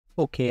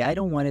Okay, I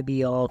don't want to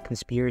be all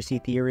conspiracy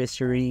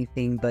theorist or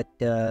anything, but,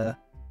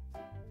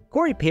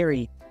 Corey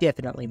Perry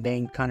definitely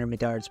banged Connor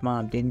Bedard's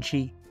mom, didn't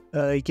she?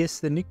 I guess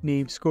the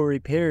nickname Corey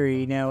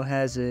Perry now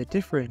has a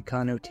different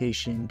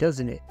connotation,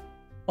 doesn't it?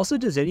 Also,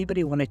 does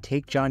anybody want to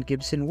take John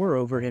Gibson? We're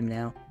over him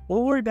now.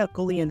 We'll worry about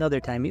goalie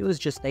another time. It was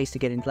just nice to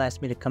get a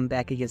last-minute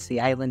comeback against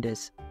the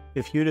Islanders.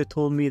 If you'd have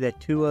told me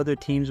that 2 other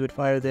teams would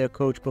fire their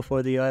coach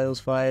before the Isles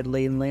fired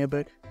Lane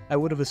Lambert, I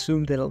would have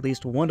assumed that at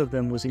least one of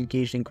them was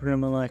engaged in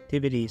criminal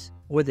activities,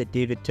 or that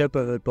David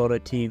Tepper had bought a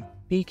team.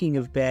 Speaking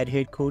of bad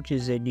head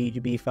coaches that need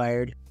to be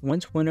fired,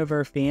 once one of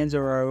our fans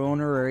or our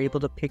owner are able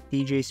to pick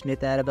DJ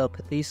Smith out of a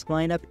police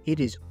lineup, it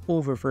is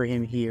over for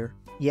him here.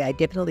 Yeah, I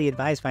definitely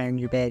advise firing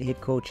your bad head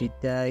coach.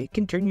 It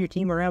can turn your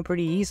team around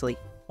pretty easily.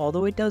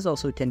 Although it does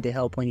also tend to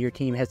help when your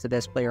team has the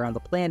best player on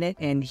the planet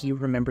and he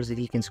remembers that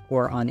he can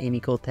score on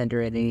any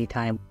goaltender at any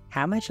time.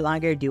 How much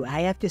longer do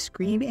I have to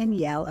scream and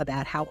yell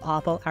about how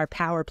awful our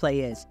power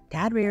play is?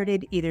 Todd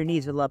Reardon either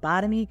needs a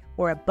lobotomy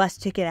or a bus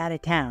ticket out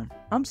of town.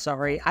 I'm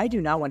sorry, I do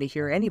not want to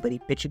hear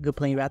anybody bitch and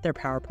complain about their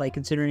power play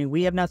considering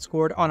we have not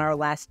scored on our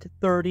last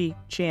 30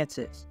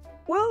 chances.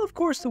 Well, of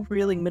course, the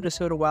reeling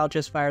Minnesota Wild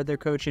just fired their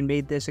coach and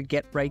made this a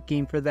get-right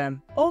game for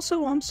them.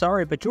 Also, I'm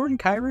sorry, but Jordan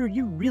Kyrou,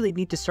 you really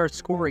need to start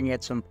scoring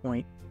at some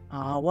point.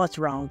 Aw, what's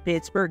wrong?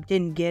 Pittsburgh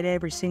didn't get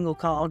every single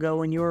call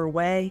going your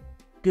way?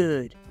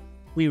 Good.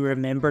 We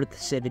remember the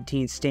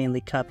 17th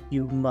Stanley Cup,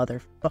 you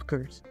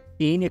motherfuckers.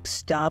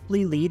 Phoenix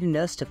Stopley leading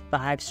us to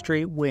 5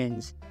 straight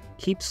wins.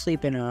 Keep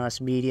sleeping on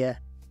us, media.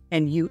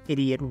 And you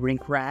idiot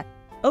rink rat.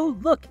 Oh,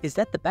 look, is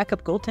that the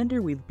backup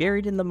goaltender we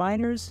buried in the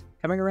minors?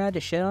 Coming around to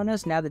shit on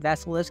us now that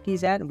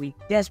Vasilevsky's out and we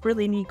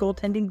desperately need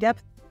goaltending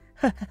depth?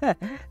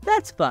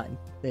 That's fun.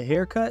 The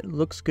haircut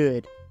looks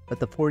good, but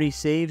the 40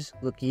 saves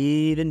look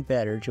even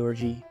better,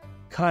 Georgie.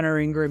 Connor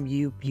Ingram,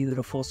 you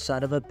beautiful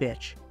son of a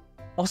bitch.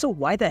 Also,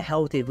 why the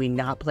hell did we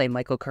not play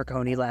Michael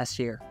Carcone last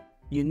year?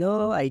 You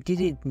know, I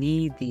didn't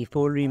need the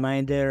full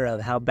reminder of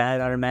how bad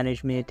our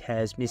management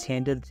has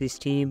mishandled this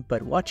team,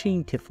 but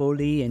watching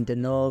Toffoli and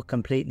Denal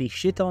completely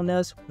shit on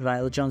us,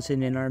 while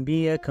Johnson and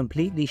Armia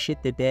completely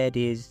shit the bed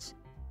is...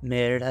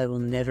 Merde, I will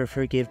never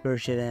forgive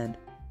Bergevin.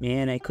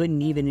 Man, I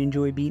couldn't even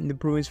enjoy beating the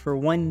Bruins for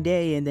one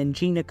day and then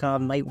Chinakhov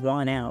might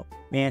want out.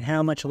 Man,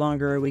 how much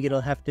longer are we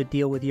gonna have to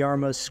deal with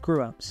Yarmo's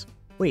screw-ups?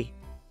 Wait,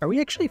 are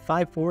we actually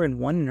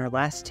 5-4-1 in our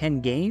last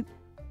 10 games?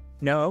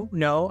 No,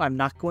 I'm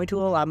not going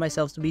to allow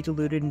myself to be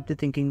deluded into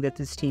thinking that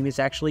this team is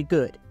actually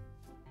good.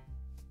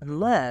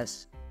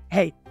 Unless...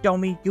 Hey,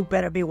 Domi, you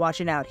better be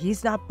watching out.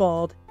 He's not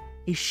bald.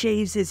 He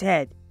shaves his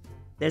head.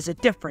 There's a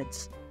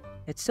difference.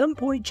 At some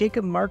point,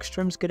 Jacob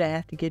Markstrom's gonna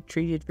have to get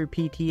treated for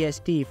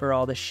PTSD for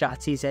all the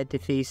shots he's had to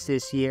face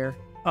this year.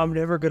 I'm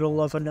never gonna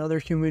love another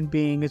human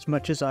being as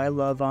much as I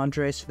love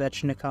Andrei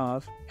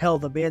Svechnikov. Hell,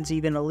 the man's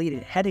even elite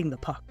at heading the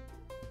puck.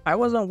 I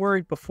wasn't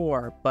worried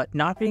before, but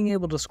not being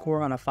able to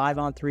score on a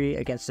 5-on-3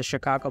 against the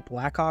Chicago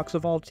Blackhawks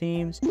of all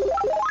teams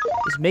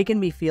is making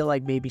me feel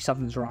like maybe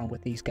something's wrong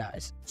with these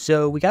guys.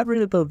 So we got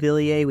rid of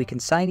Beauvillier, we can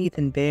sign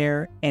Ethan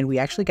Bear, and we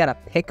actually got a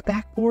pick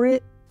back for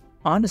it?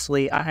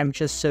 Honestly, I'm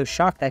just so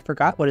shocked I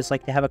forgot what it's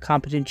like to have a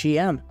competent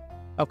GM.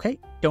 Okay,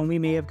 Domi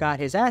may have got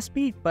his ass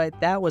beat, but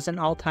that was an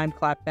all-time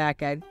clap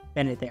back at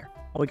Bennett there.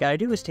 All we gotta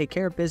do is take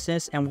care of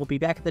business, and we'll be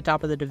back at the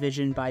top of the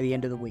division by the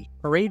end of the week.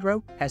 Parade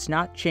route has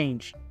not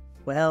changed.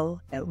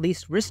 Well, at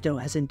least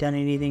Risto hasn't done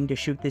anything to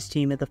shoot this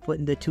team in the foot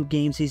in the 2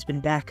 games he's been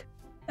back.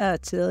 I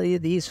tell you,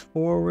 these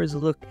forwards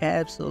look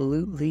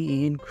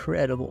absolutely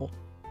incredible.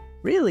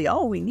 Really,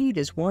 all we need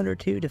is 1 or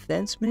 2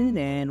 defensemen,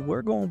 and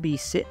we're gonna be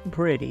sitting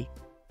pretty.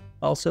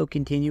 Also,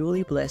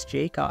 continually bless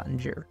Jake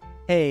Ottinger.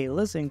 Hey,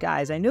 listen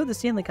guys, I know the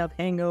Stanley Cup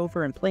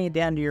hangover and playing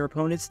down to your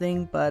opponent's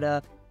thing,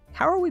 but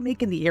how are we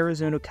making the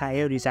Arizona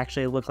Coyotes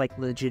actually look like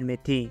a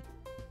legitimate team?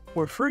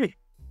 We're free.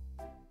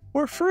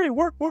 We're free!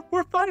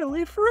 We're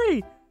finally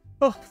free!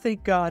 Oh,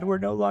 thank God, we're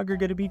no longer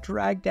going to be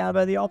dragged down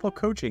by the awful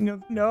coaching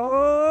of...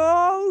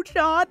 No,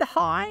 John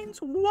Hines,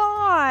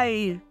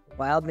 why?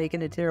 Wild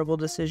making a terrible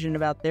decision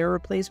about their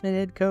replacement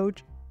head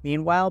coach.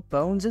 Meanwhile,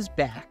 Bones is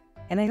back.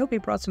 And I hope he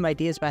brought some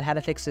ideas about how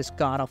to fix this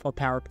god-awful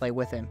power play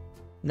with him.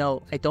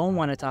 No, I don't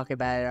want to talk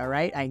about it,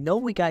 alright? I know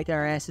we got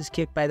our asses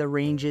kicked by the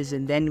Rangers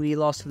and then we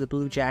lost to the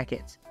Blue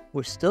Jackets.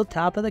 We're still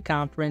top of the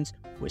conference.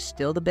 We're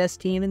still the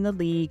best team in the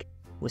league.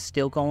 We're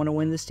still going to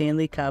win the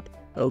Stanley Cup.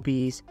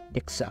 OBs,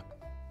 Nick suck.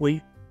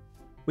 We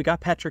got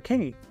Patrick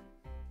Kane.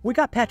 We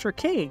got Patrick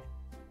Kane.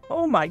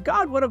 Oh my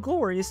God, what a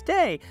glorious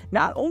day.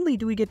 Not only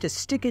do we get to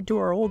stick it to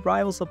our old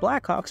rivals, the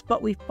Blackhawks,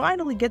 but we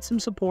finally get some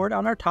support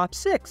on our top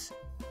 6.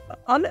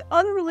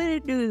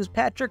 Unrelated news,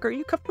 Patrick, are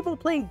you comfortable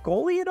playing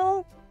goalie at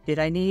all? Did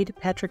I need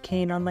Patrick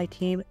Kane on my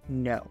team?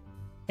 No.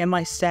 Am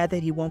I sad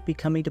that he won't be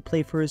coming to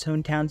play for his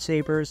hometown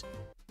Sabres?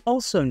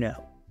 Also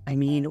no. I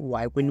mean,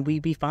 why wouldn't we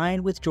be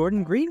fine with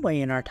Jordan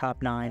Greenway in our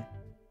top 9?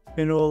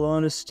 In all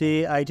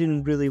honesty, I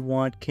didn't really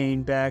want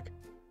Kane back.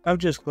 I'm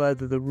just glad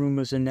that the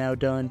rumors are now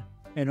done.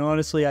 And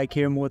honestly, I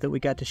care more that we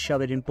got to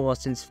shove it in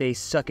Boston's face.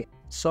 Suck it.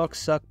 Sox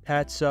suck,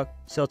 Pats suck,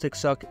 Celtics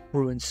suck,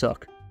 Bruins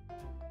suck.